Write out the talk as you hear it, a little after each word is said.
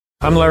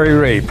I'm Larry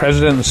Ray,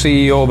 President and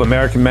CEO of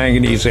American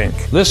Manganese,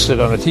 Inc.,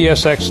 listed on the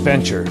TSX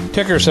Venture,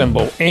 ticker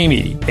symbol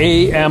AMY,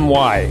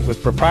 A-M-Y,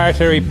 with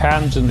proprietary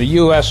patents in the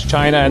U.S.,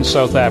 China, and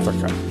South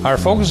Africa. Our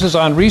focus is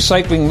on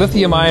recycling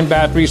lithium-ion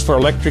batteries for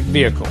electric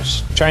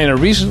vehicles. China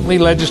recently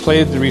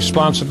legislated the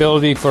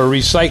responsibility for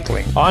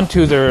recycling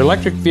onto their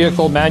electric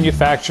vehicle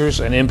manufacturers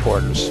and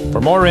importers.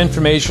 For more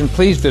information,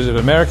 please visit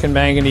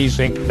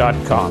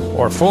AmericanManganeseInc.com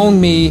or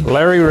phone me,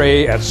 Larry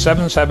Ray, at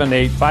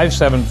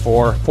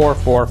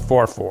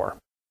 778-574-4444.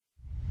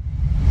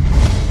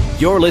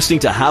 You're listening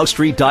to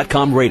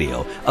HowStreet.com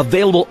radio,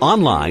 available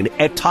online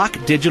at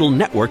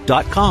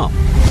TalkDigitalNetwork.com.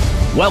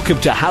 Welcome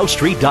to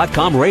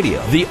HowStreet.com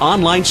radio, the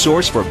online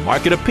source for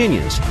market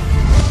opinions.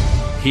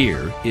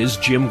 Here is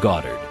Jim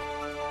Goddard.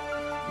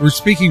 We're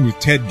speaking with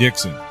Ted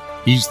Dixon.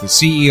 He's the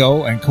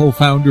CEO and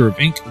co-founder of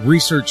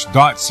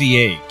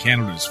InkResearch.ca,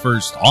 Canada's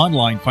first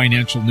online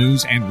financial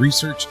news and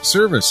research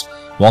service.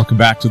 Welcome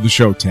back to the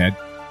show, Ted.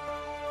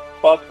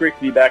 Well, it's great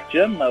to be back,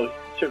 Jim. We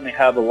certainly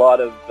have a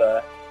lot of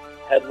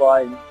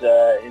headlines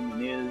in the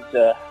news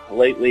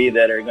lately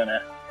that are going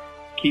to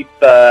keep,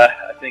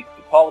 I think,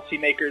 the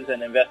policymakers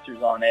and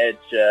investors on edge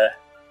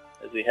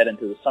as we head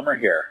into the summer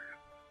here.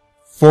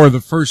 For the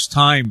first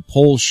time,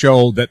 polls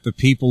show that the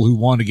people who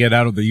want to get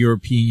out of the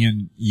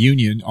European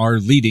Union are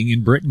leading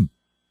in Britain.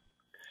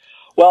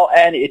 Well,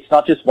 and it's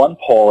not just one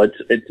poll,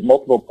 it's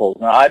multiple polls.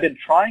 Now, I've been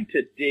trying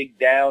to dig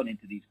down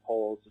into these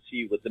polls to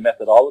see what the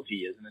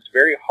methodology is, and it's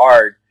very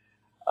hard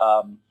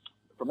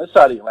from this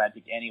side of the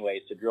Atlantic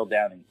anyways, to drill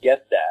down and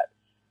get that.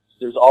 So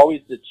there's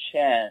always the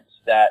chance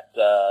that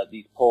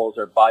these polls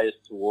are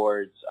biased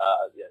towards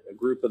a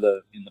group in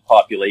the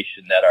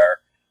population that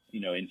are,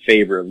 in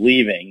favor of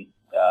leaving,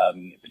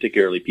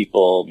 particularly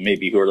people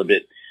maybe who are a little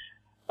bit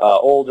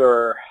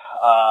older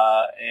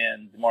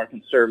and more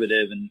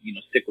conservative and,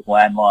 stick with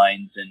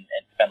landlines and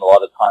spend a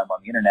lot of time on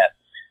the internet.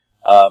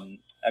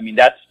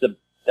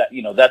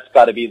 That's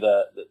got to be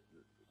the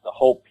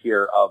hope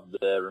here of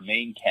the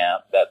Remain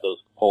camp, that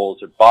those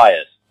polls are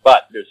biased.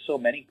 But there's so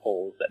many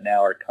polls that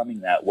now are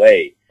coming that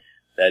way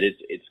that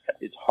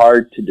it's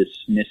hard to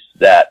dismiss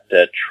that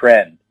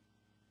trend.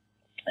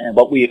 And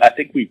what I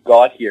think we've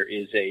got here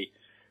is a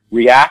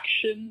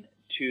reaction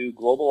to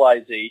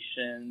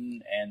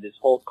globalization and this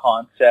whole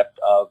concept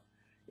of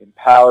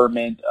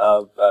empowerment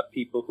of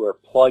people who are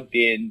plugged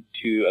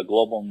into a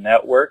global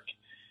network.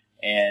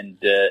 And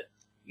the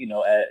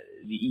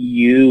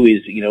EU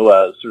is,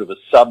 a sort of a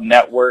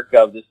sub-network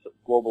of this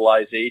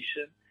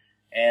globalization,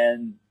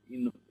 and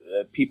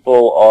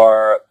people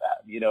are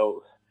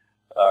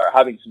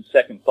having some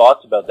second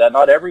thoughts about that.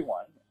 Not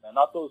everyone,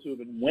 not those who have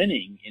been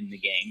winning in the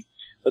game,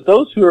 but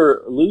those who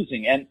are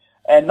losing, and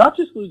not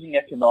just losing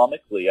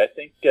economically. I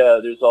think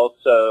there's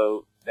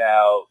also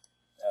now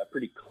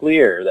pretty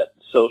clear that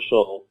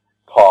social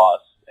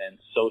costs and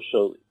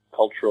social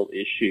cultural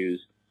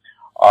issues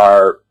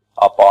are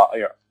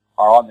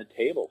on the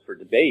table for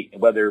debate,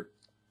 whether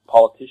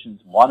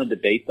politicians want to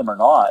debate them or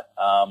not.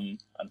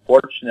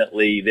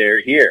 Unfortunately, they're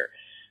here.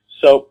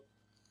 So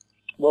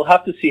we'll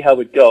have to see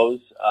how it goes.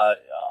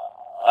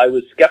 I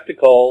was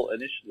skeptical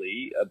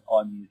initially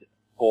on these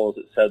polls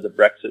that said that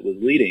Brexit was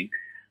leading,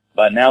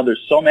 but now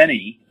there's so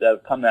many that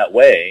have come that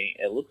way,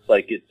 it looks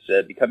like it's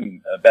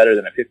becoming better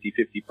than a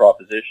 50-50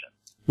 proposition.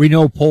 We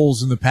know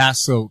polls in the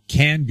past, though,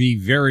 can be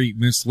very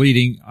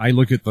misleading. I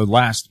look at the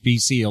last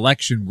BC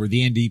election where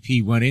the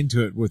NDP went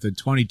into it with a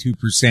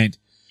 22%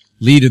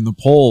 lead in the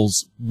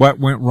polls. What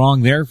went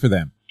wrong there for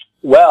them?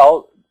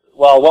 Well,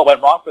 what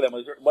went wrong for them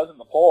wasn't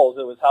the polls.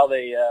 It was how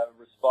they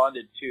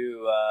responded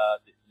to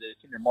the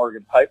Kinder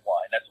Morgan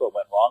pipeline. That's what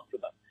went wrong for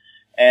them.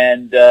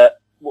 And,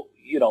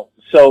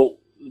 so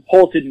the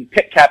polls didn't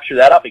capture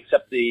that up,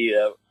 except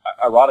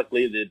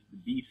ironically, the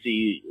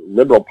BC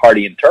Liberal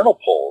Party internal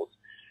polls.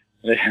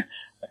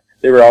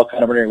 They were all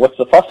kind of wondering, what's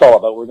the fuss all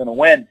about? We're going to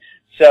win.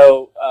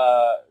 So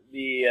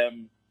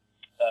the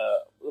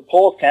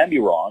polls can be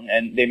wrong,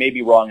 and they may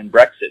be wrong in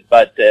Brexit.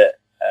 But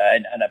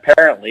and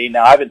apparently,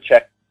 now I haven't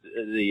checked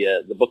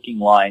the booking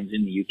lines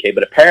in the UK,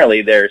 but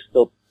apparently there's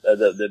still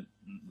the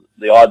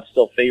odds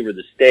still favor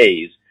the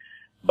stays.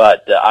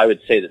 But I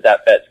would say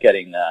that bet's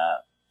getting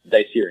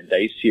dicier and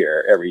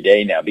dicier every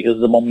day now, because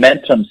the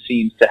momentum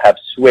seems to have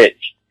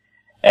switched,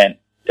 and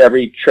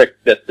every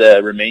trick that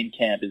the Remain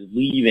camp is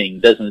leaving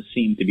doesn't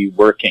seem to be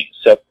working.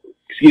 So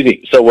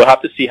we'll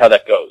have to see how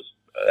that goes.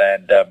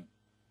 And,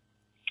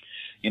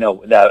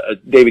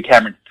 David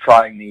Cameron's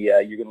trying the,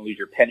 you're going to lose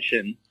your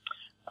pension,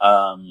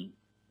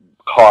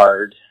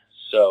 card.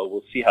 So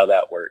we'll see how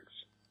that works.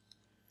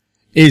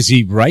 Is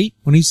he right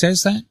when he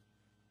says that?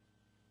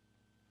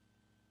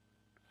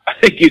 I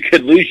think you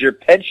could lose your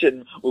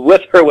pension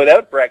with or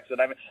without Brexit.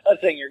 I'm not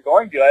saying you're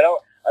going to. I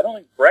don't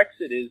think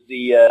Brexit is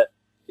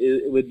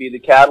it would be the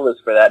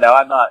catalyst for that. Now,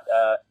 I'm not,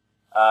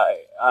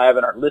 I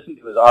haven't listened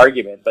to his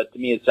argument, but to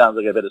me it sounds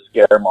like a bit of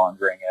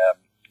scaremongering.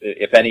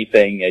 If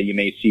anything, you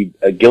may see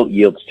gilt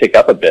yields tick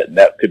up a bit, and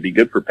that could be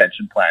good for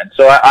pension plans.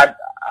 So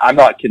I'm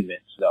not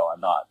convinced, though.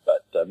 I'm not,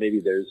 but maybe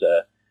there's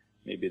a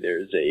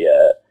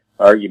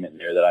argument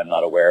there that I'm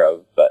not aware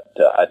of. But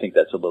I think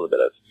that's a little bit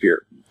of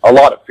fear, a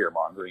lot of fear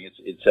mongering.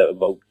 It's a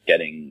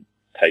vote-getting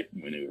type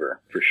maneuver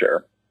for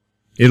sure.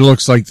 It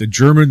looks like the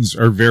Germans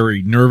are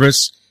very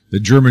nervous. The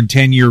German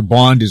 10-year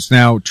bond is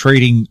now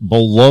trading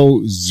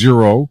below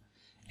zero.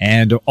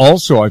 And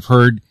also I've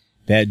heard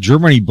that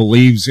Germany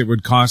believes it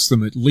would cost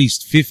them at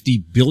least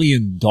 $50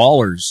 billion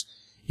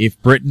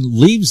if Britain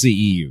leaves the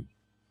EU.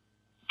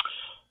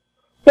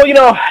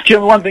 Well,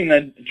 Jim, one thing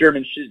that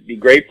Germans should be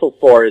grateful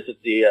for is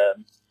that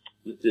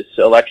this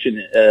election,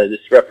 this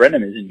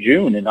referendum is in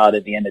June and not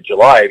at the end of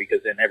July,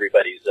 because then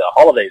everybody's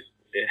holidays,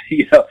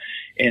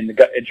 and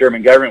the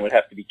German government would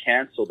have to be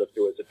canceled if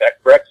there was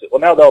a Brexit.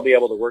 Well, now they'll be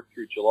able to work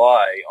through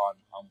July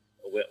on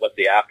what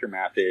the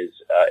aftermath is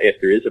if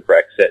there is a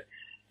Brexit.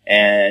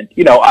 And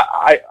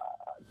I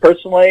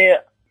personally,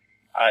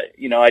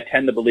 I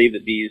tend to believe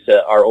that these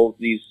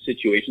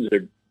situations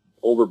are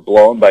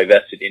overblown by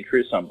vested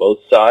interests on both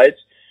sides,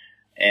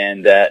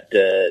 and that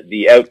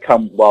the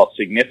outcome, while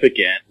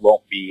significant,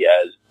 won't be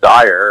as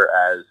dire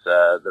as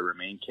the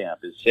Remain camp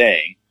is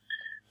saying.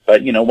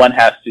 But, one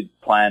has to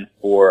plan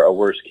for a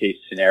worst-case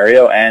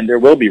scenario, and there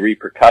will be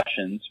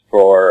repercussions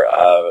for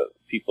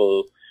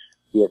people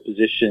who are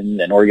positioned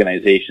and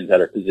organizations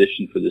that are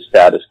positioned for the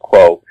status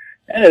quo.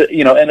 And,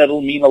 and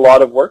it'll mean a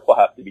lot of work will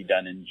have to be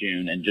done in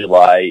June and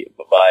July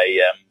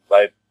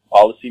by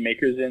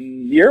policymakers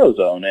in the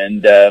Eurozone.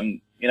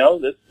 And,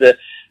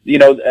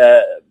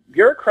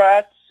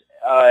 bureaucrats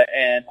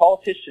and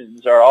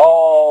politicians are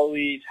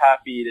always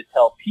happy to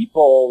tell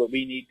people that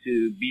we need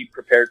to be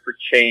prepared for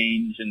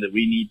change and that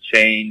we need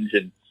change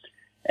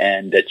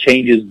and that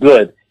change is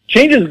good.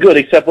 Change is good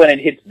except when it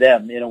hits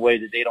them in a way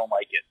that they don't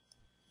like it.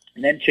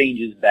 And then change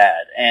is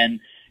bad. And,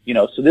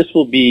 so this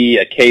will be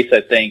a case,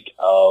 I think,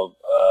 of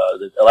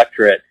the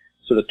electorate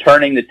sort of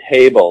turning the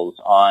tables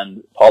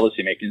on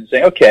policymakers and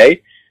saying,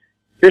 okay,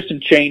 here's some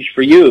change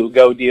for you,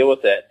 go deal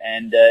with it.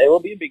 And it will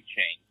be a big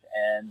change.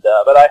 And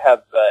but I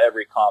have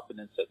every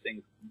confidence that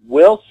things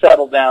will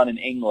settle down in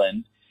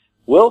England,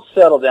 will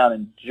settle down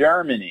in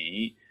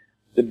Germany.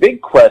 The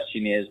big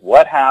question is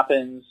what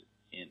happens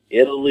in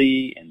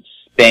Italy and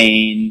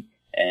Spain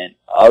and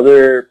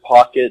other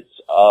pockets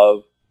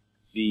of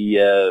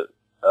the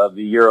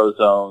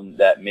Eurozone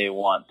that may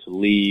want to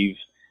leave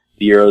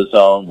the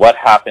Eurozone. What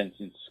happens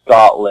in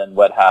Scotland?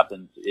 What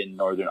happens in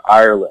Northern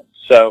Ireland?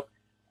 So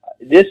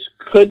this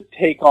could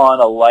take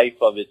on a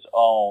life of its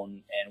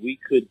own, and we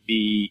could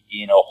be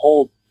in a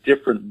whole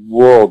different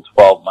world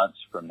 12 months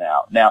from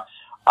now. Now,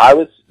 I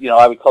would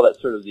call that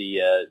sort of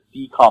the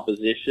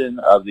decomposition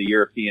of the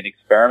European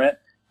experiment.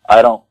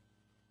 I don't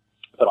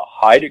put a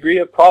high degree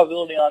of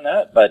probability on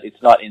that, but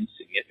it's not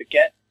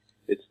insignificant.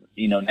 It's,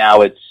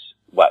 now it's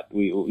what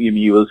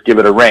you will give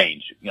it a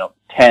range,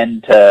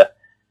 10 to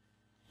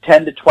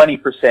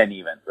 20%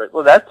 even. Right?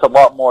 Well, that's a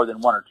lot more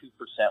than 1 or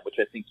 2%, which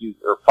I think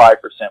or 5%,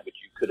 which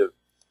you could have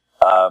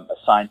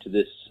assigned to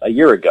this a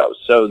year ago.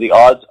 So the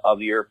odds of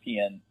the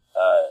European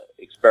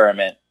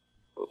experiment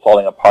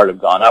falling apart have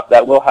gone up.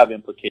 That will have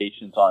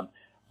implications on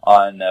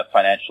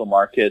financial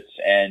markets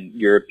and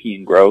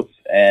European growth,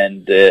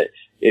 and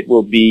it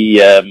will be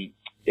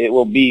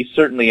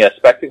certainly a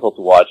spectacle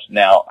to watch.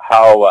 Now,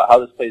 how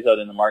this plays out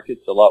in the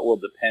markets, a lot will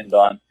depend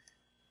on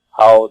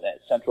how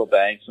central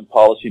banks and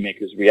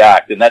policymakers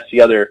react, and that's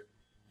the other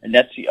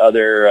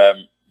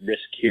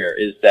risk here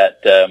is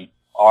that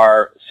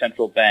are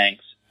central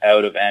banks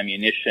out of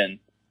ammunition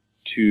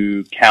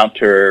to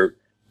counter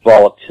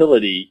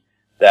volatility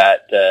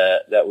that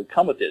would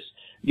come with this.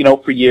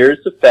 For years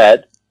the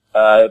Fed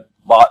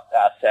bought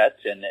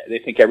assets and they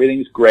think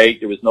everything's great.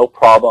 There was no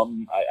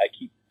problem. I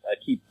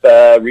keep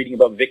reading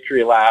about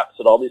victory laps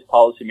that all these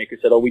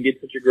policymakers said, "Oh, we did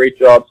such a great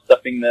job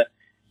stuffing the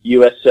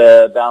U.S.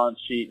 balance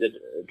sheet, the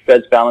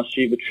Fed's balance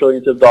sheet, with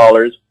trillions of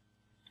dollars,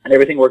 and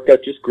everything worked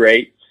out just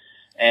great."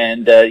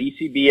 And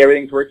ECB,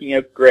 everything's working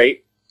out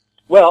great.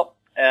 Well,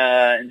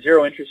 and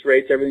zero interest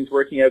rates, everything's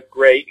working out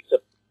great,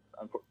 except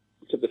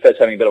the Fed's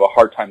having a bit of a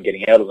hard time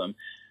getting out of them.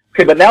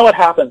 Okay, but now what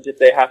happens if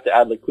they have to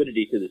add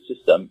liquidity to the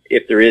system?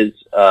 If there is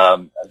a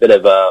bit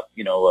of a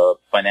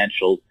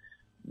financial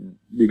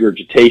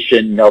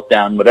regurgitation,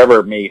 meltdown,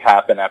 whatever may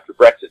happen after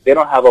Brexit, they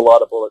don't have a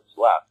lot of bullets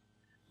left.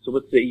 So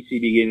what's the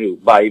ECB going to do?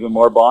 Buy even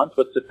more bonds?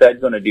 What's the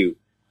Fed going to do?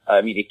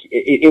 I mean,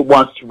 it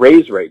wants to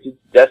raise rates. It's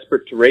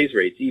desperate to raise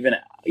rates,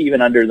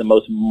 even under the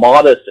most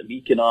modest of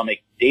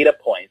economic data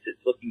points.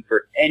 It's looking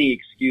for any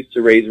excuse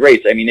to raise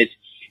rates. I mean,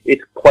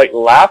 it's quite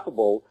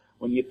laughable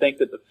when you think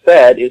that the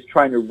Fed is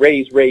trying to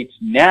raise rates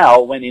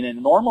now, when in a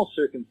normal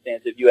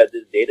circumstance, if you had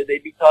this data,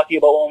 they'd be talking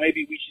about, well,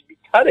 maybe we should be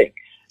cutting.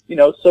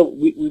 So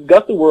we've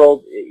got the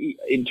world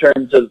in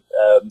terms of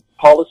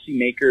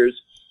policymakers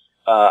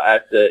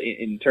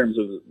in terms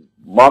of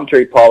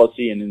monetary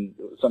policy and in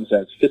some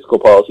sense fiscal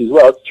policy as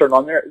well. It's turned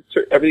on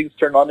everything's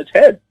turned on its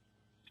head.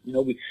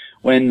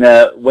 When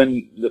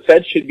the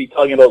Fed should be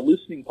talking about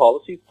loosening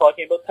policy, it's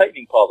talking about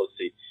tightening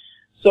policy.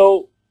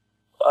 So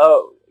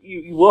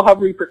you will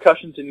have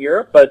repercussions in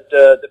Europe, but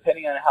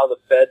depending on how the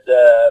Fed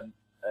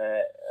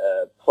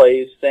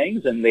plays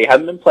things, and they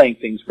haven't been playing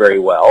things very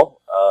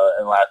well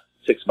in the last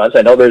 6 months.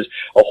 I know there's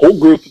a whole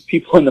group of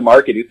people in the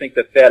market who think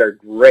the Fed are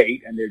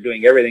great and they're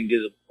doing everything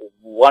just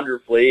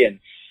wonderfully and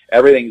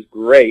everything's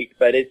great,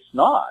 but it's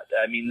not.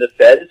 I mean, the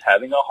Fed is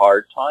having a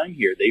hard time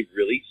here. They've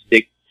really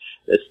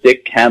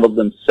stick-handled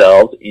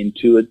themselves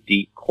into a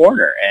deep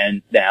corner,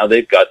 and now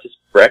they've got this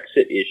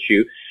Brexit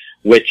issue,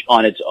 which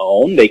on its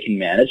own they can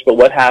manage, but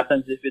what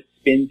happens if it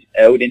spins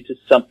out into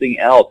something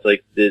else,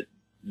 like the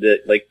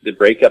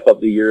breakup of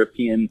the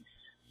European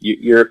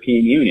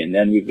Union?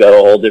 Then we've got a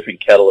whole different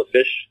kettle of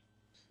fish.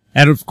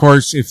 And of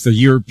course, if the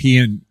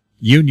European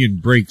Union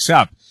breaks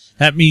up,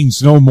 that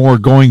means no more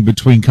going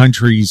between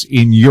countries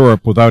in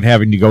Europe without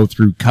having to go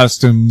through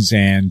customs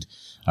and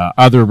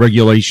other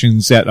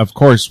regulations that, of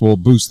course, will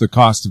boost the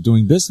cost of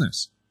doing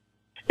business.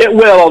 It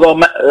will, although,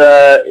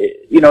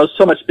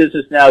 so much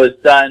business now is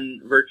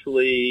done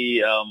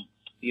virtually,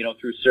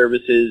 through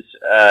services.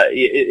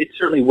 It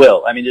certainly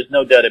will. I mean, there's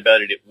no doubt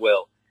about it. It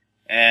will.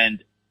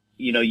 And,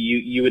 you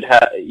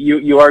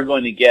are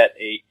going to get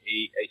a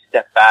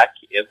step back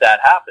if that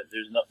happens.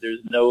 There's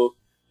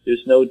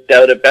no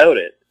doubt about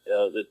it.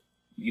 That,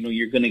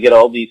 you're going to get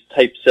all these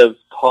types of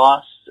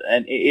costs,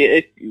 and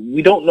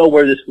we don't know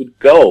where this would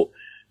go.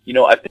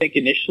 I think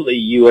initially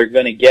you are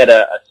going to get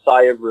a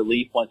sigh of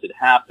relief once it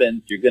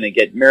happens. You're going to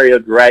get Mario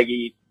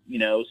Draghi,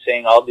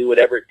 saying, I'll do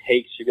whatever it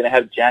takes. You're going to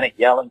have Janet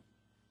Yellen,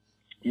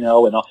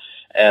 and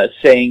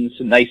saying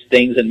some nice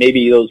things, and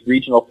maybe those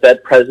regional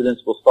Fed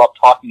presidents will stop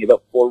talking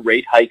about 4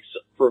 rate hikes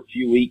for a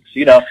few weeks,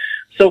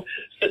 So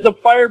the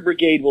fire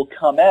brigade will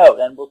come out,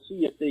 and we'll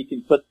see if they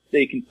can put out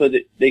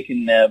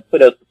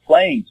the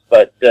flames.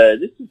 But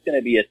this is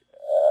going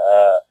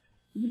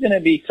to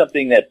be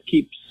something that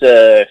keeps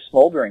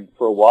smoldering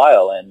for a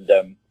while, and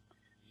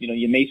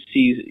you may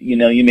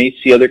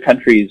see other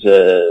countries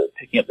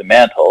picking up the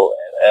mantle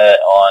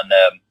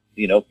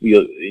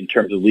in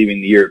terms of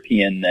leaving the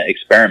European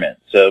experiment.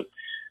 So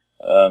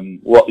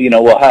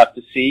we'll have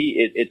to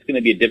see. It's going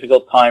to be a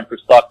difficult time for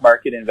stock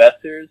market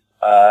investors.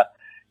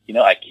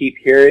 I keep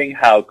hearing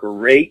how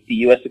great the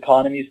U.S.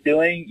 economy is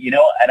doing,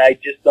 and I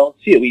just don't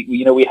see it.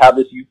 We have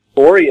this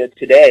euphoria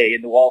today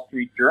in the Wall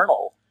Street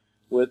Journal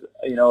with,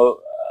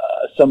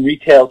 some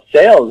retail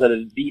sales that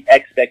have beat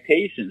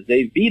expectations.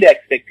 They beat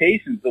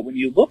expectations, but when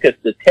you look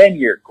at the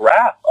 10-year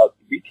graph of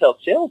retail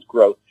sales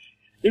growth,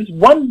 it's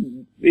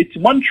one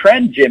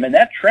trend, Jim, and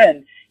that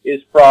trend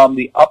is from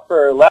the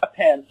upper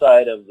left-hand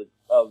side of the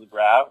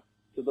graph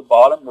to the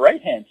bottom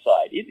right-hand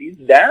side. It's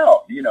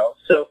down,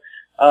 So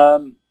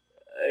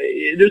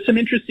there's some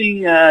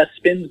interesting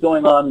spins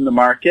going on in the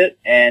market,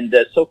 and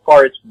so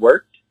far it's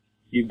worked.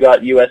 You've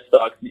got U.S.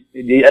 stocks,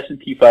 the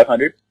S&P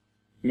 500,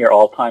 near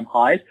all-time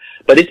highs,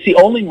 but it's the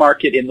only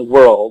market in the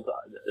world,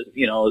 as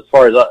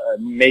far as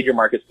major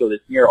markets go,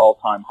 that's near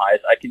all-time highs.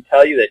 I can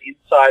tell you that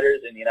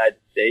insiders in the United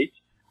States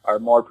are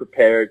more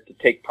prepared to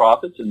take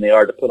profits than they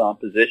are to put on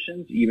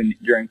positions, even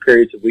during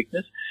periods of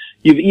weakness.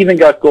 You've even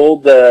got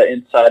gold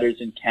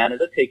insiders in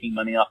Canada taking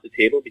money off the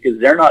table because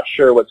they're not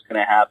sure what's going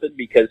to happen,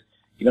 because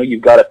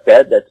you've got a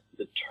Fed that's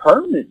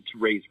determined to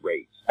raise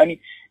rates. I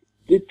mean,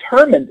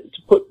 determined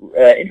to put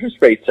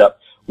interest rates up,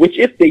 which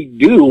if they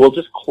do will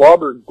just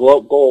clobber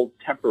gold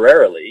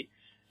temporarily,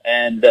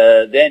 and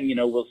then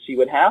we'll see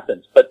what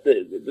happens. But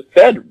the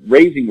Fed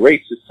raising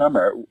rates this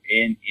summer,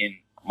 in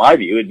my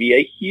view, would be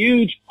a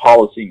huge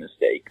policy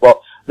mistake.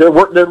 Well, they're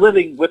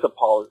living with a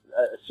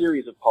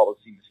series of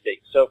policy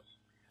mistakes. So,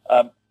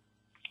 I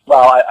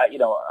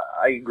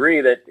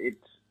agree that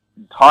it's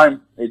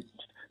time. The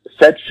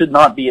Fed should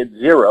not be at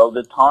zero.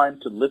 The time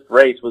to lift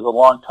rates was a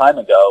long time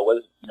ago.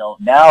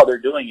 Now they're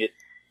doing it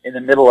in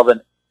the middle of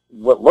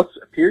what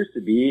appears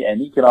to be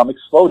an economic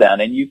slowdown,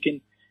 and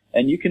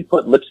you can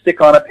put lipstick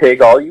on a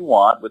pig all you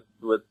want with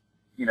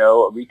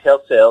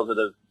retail sales that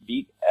have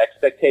beat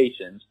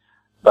expectations,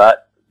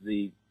 but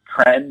the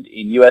trend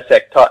in U.S.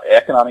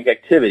 economic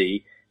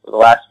activity for the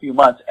last few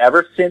months,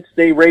 ever since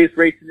they raised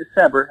rates in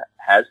December,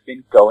 has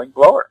been going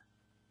lower.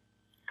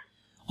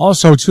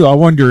 Also, too, I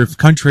wonder if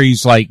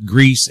countries like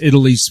Greece,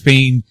 Italy,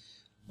 Spain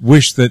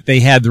wish that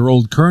they had their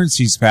old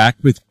currencies back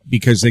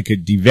because they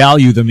could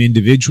devalue them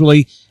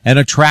individually and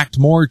attract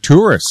more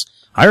tourists.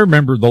 I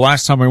remember the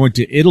last time I went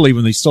to Italy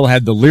when they still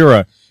had the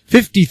lira.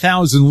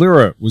 50,000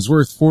 lira was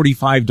worth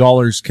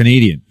 $45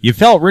 Canadian. You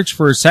felt rich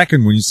for a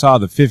second when you saw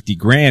the 50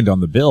 grand on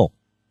the bill.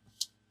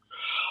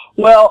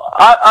 Well,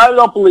 I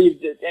don't believe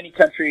that any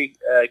country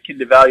can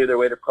devalue their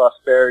way to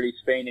prosperity,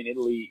 Spain and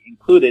Italy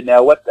included.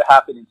 Now, what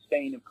happened in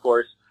Spain, of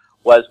course,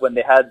 was when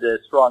they had the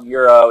strong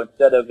euro,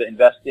 instead of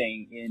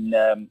investing in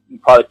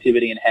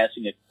productivity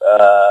enhancing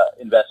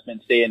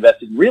investments, they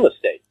invested in real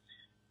estate.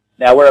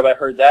 Now, where have I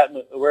heard that?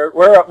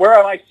 Where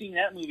have I seen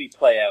that movie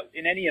play out?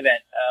 In any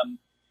event,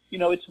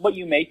 it's what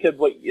you make of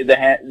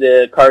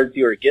the cards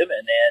you are given,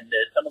 and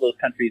some of those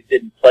countries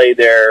didn't play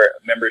their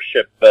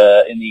membership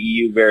in the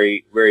EU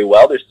very, very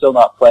well. They're still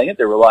not playing it.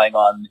 They're relying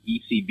on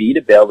the ECB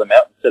to bail them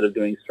out instead of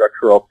doing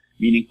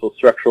meaningful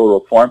structural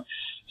reform.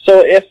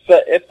 So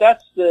if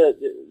that's the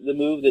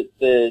move that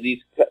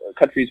these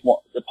countries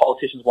want, the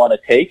politicians want to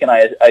take, and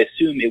I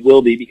assume it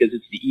will be because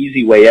it's the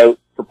easy way out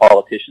for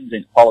politicians,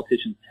 and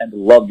politicians tend to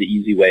love the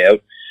easy way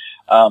out.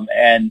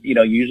 And,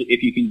 usually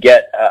if you can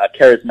get a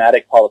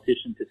charismatic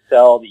politician to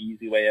sell the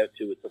easy way out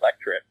to its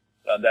electorate,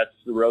 that's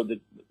the road that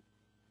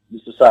the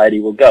society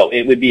will go.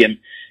 It would be,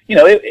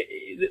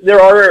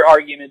 there are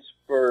arguments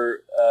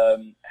for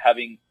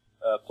having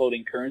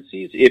floating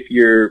currencies if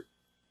you're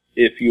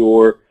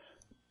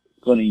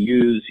going to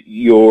use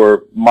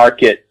your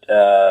market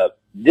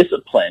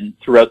discipline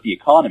throughout the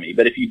economy.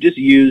 But if you just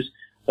use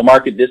the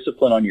market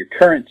discipline on your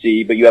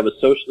currency, but you have a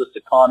socialist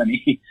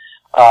economy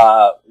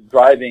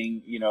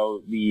driving,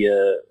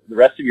 the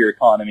rest of your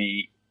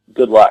economy,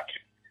 good luck.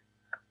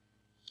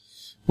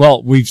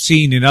 Well, we've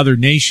seen in other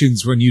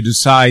nations when you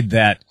decide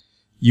that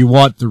you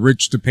want the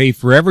rich to pay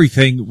for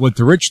everything, what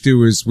the rich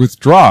do is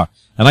withdraw.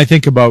 And I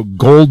think about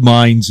gold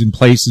mines in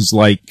places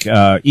like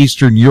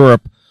Eastern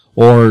Europe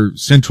or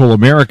Central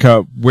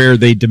America where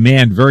they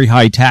demand very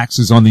high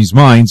taxes on these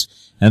mines,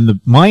 and the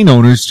mine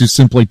owners just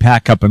simply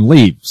pack up and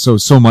leave.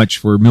 So much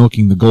for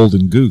milking the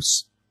golden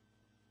goose.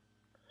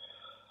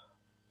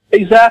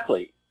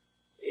 Exactly.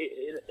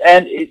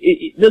 And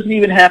it doesn't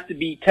even have to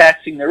be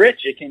taxing the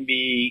rich. It can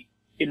be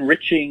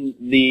enriching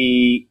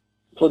the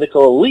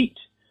political elite,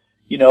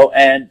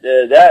 and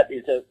that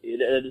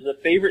is a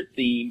favorite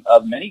theme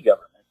of many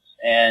governments,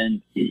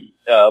 and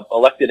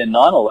elected and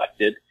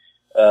non-elected,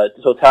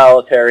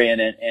 totalitarian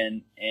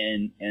and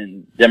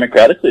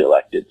democratically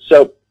elected.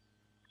 So,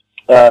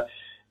 and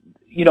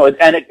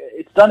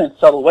it's done in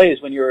subtle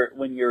ways. When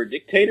you're a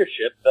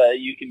dictatorship,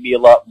 you can be a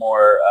lot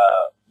more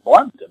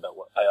blunt about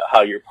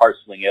how you're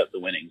parceling out the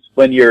winnings.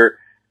 When you're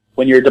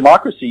a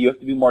democracy, you have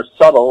to be more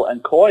subtle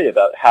and coy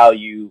about how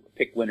you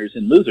pick winners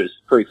and losers.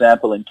 For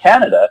example, in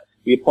Canada,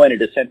 we appointed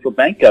a central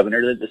bank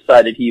governor that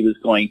decided he was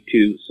going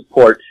to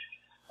support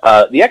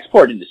the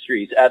export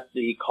industries at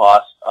the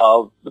cost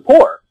of the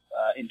poor,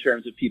 in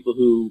terms of people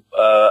who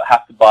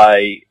have to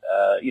buy,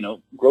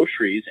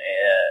 groceries,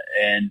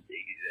 and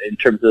in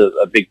terms of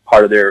a big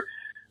part of their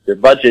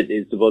budget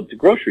is devoted to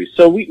groceries.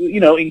 So we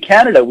in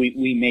Canada,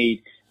 we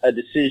made a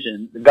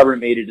decision. The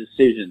government made a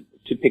decision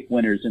to pick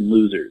winners and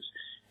losers.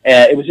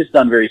 It was just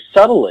done very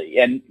subtly,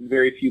 and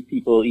very few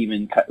people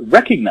even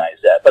recognize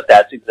that. But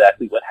that's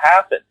exactly what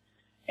happened.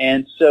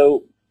 And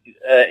so,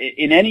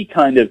 in any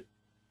kind of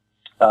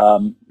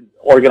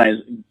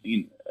organized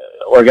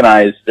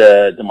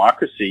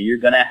democracy, you're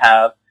going to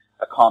have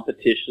a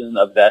competition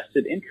of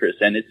vested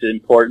interests, and it's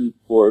important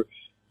for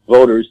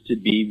voters to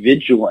be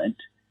vigilant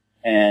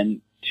and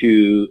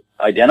to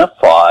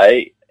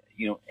identify,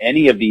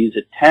 any of these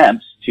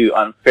attempts to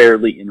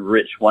unfairly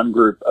enrich one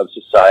group of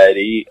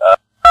society,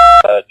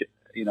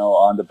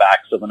 on the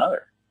backs of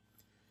another.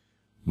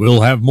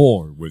 We'll have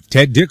more with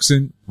Ted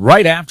Dixon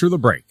right after the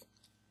break.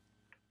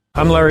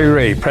 I'm Larry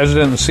Ray,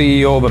 President and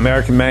CEO of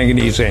American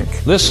Manganese,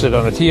 Inc., listed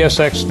on the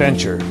TSX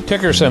Venture,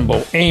 ticker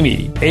symbol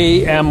AMY,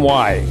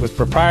 A-M-Y, with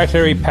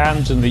proprietary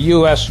patents in the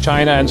U.S.,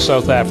 China, and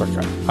South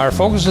Africa. Our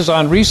focus is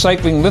on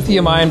recycling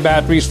lithium-ion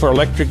batteries for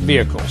electric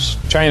vehicles.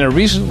 China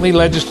recently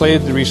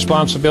legislated the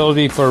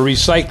responsibility for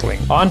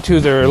recycling onto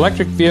their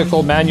electric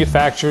vehicle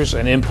manufacturers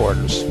and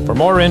importers. For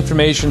more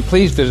information,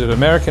 please visit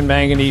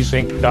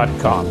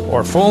AmericanManganeseInc.com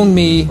or phone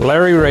me,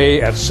 Larry Ray,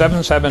 at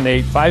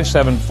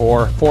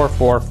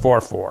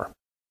 778-574-4444.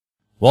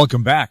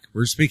 Welcome back.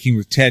 We're speaking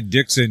with Ted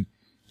Dixon.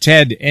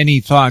 Ted, any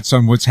thoughts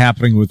on what's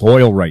happening with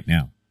oil right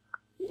now?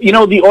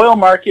 The oil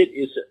market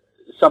is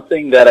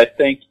something that I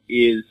think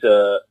is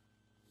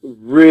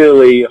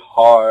really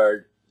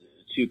hard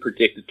to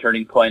predict a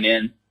turning point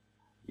in.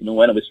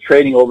 When it was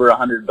trading over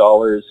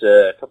 $100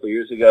 a couple of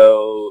years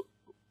ago,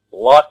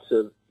 lots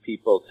of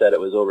people said it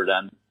was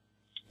overdone.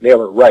 They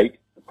were right.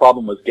 The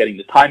problem was getting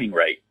the timing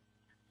right.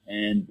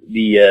 And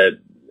the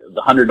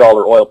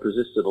 $100 oil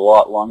persisted a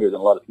lot longer than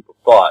a lot of people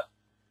thought.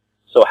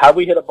 So have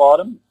we hit a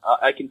bottom?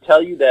 I can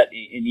tell you that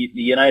in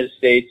the United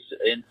States,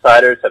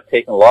 insiders have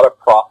taken a lot of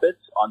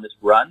profits on this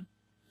run.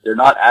 They're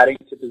not adding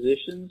to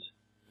positions.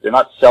 They're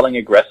not selling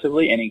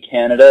aggressively. And in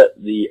Canada,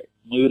 the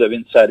mood of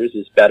insiders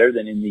is better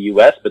than in the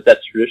U.S., but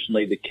that's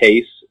traditionally the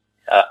case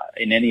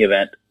in any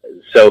event.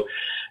 So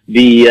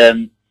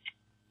the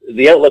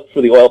outlook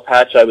for the oil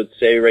patch, I would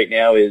say right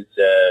now is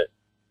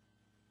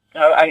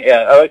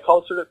I would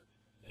call it sort of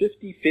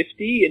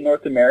 50-50 in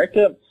North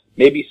America,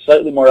 maybe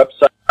slightly more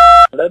upside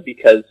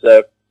because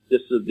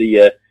this is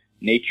the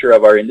nature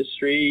of our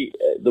industry,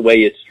 the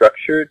way it's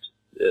structured.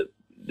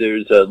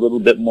 There's a little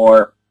bit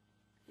more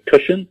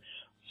cushion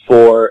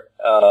for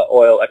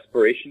oil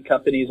exploration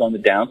companies on the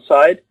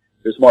downside.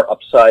 There's more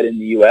upside in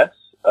the U.S.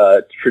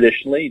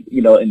 Traditionally,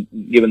 and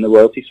given the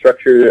royalty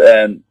structure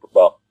and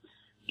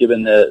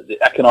given the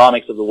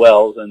economics of the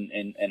wells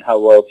and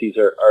how royalties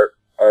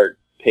are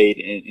paid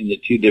in the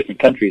two different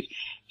countries.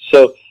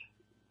 So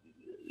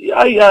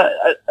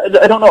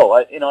I don't know.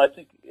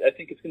 I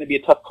think it's going to be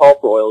a tough call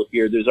for oil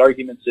here. There's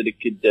arguments that it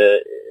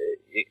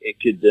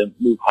could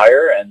move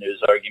higher, and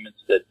there's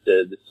arguments that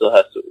this still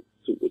has to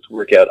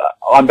work out.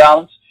 On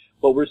balance,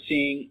 what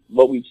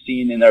we've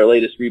seen in our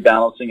latest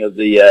rebalancing of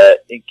the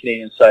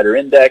Canadian Insider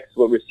Index,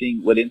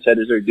 what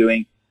insiders are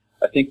doing,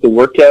 I think the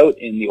workout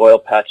in the oil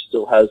patch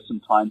still has some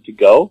time to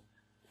go,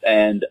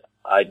 and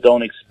I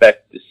don't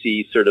expect to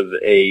see sort of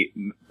a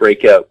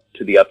breakout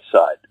to the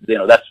upside.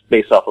 That's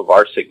based off of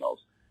our signals.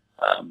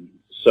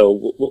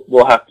 So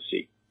we'll have to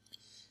see.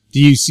 Do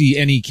you see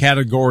any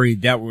category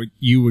that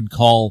you would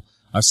call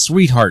a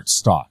sweetheart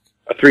stock?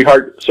 A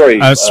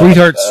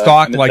sweetheart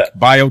stock like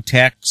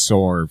biotechs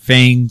or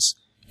FANGs,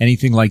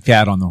 anything like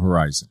that on the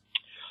horizon?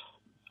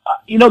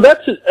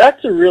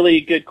 That's a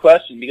really good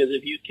question, because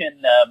if you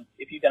can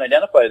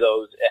identify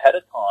those ahead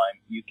of time,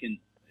 you can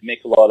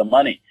make a lot of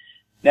money.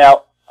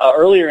 Now,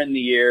 earlier in the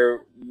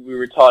year, we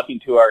were talking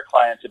to our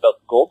clients about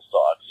the gold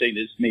stocks, saying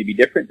this may be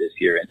different this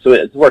year, and so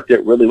it's worked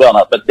out really well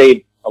now. But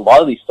a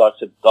lot of these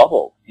stocks have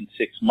doubled in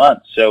 6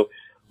 months, so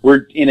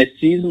we're in a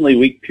seasonally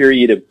weak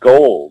period of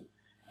gold.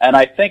 And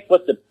I think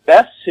what the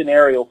best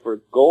scenario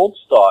for gold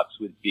stocks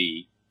would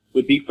be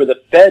for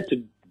the Fed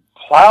to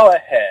plow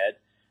ahead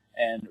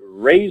and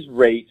raise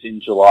rates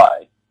in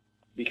July,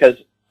 because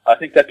I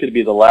think that could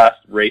be the last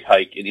rate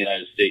hike in the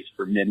United States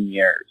for many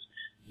years.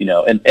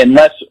 And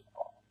unless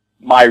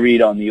my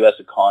read on the U.S.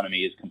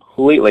 economy is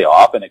completely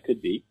off, and it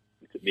could be,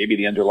 maybe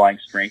the underlying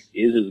strength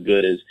is as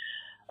good as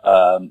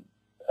a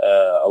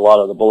lot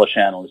of the bullish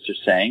analysts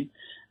are saying.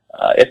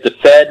 If the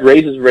Fed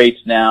raises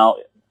rates now,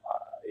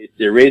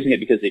 they're raising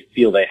it because they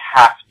feel they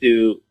have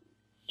to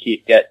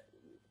get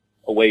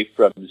away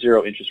from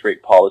zero interest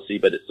rate policy,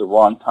 but it's the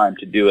wrong time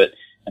to do it,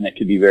 and it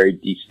could be very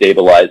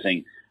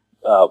destabilizing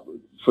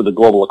for the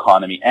global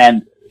economy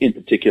and in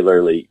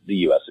particularly the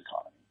U.S.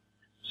 economy.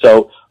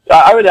 So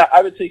I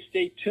would say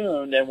stay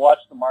tuned and watch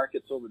the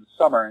markets over the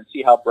summer and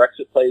see how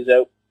Brexit plays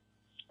out,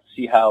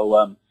 see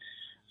how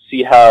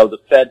the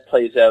Fed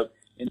plays out.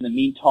 In the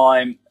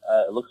meantime,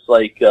 it looks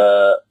like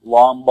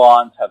long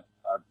bonds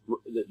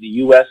the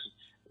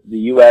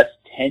U.S.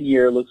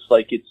 10-year looks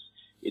like it's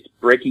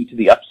breaking to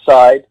the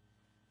upside,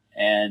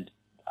 and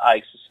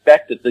I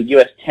suspect that the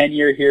U.S.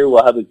 10-year here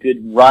will have a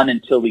good run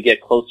until we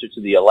get closer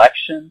to the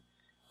election.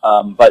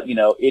 But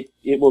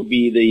it will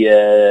be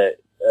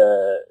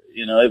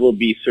it will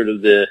be sort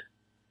of the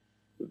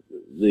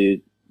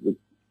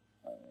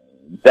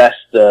best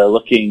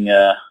looking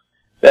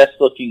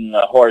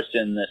horse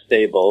in the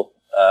stable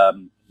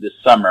this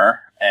summer,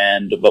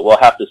 but we'll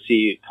have to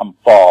see come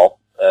fall.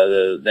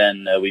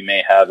 Then we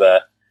may have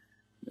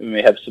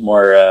some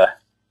more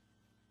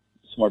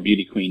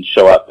beauty queens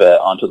show up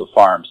onto the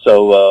farm.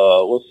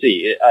 So we'll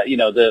see.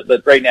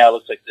 But right now it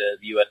looks like the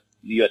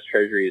U.S.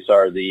 Treasuries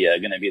are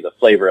going to be the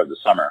flavor of the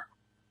summer.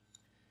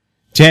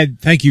 Ted,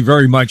 thank you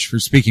very much for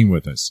speaking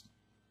with us.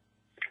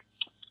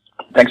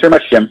 Thanks very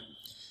much, Jim.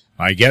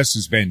 My guest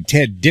has been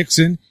Ted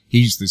Dixon.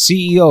 He's the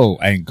CEO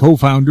and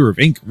co-founder of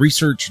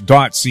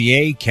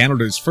InkResearch.ca,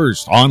 Canada's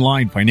first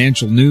online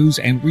financial news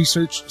and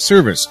research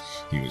service.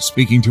 He was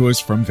speaking to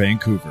us from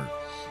Vancouver.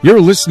 You're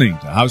listening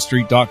to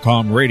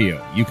HowStreet.com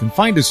radio. You can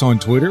find us on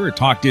Twitter at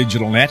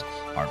TalkDigitalNet.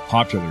 Our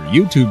popular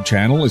YouTube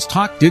channel is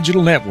Talk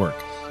Digital Network.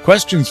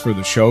 Questions for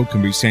the show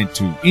can be sent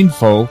to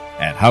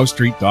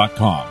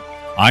info@HowStreet.com.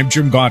 I'm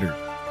Jim Goddard.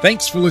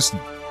 Thanks for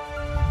listening.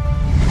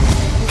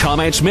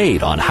 Comments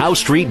made on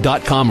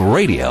HowStreet.com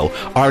radio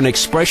are an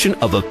expression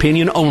of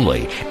opinion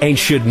only and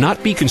should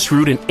not be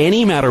construed in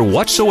any matter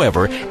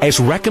whatsoever as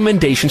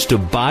recommendations to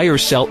buy or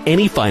sell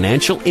any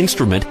financial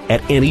instrument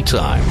at any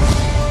time.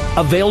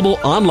 Available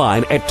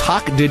online at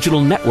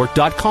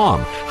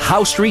TalkDigitalNetwork.com.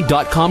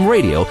 HowStreet.com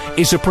radio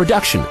is a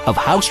production of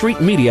HowStreet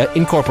Media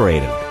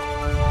Incorporated.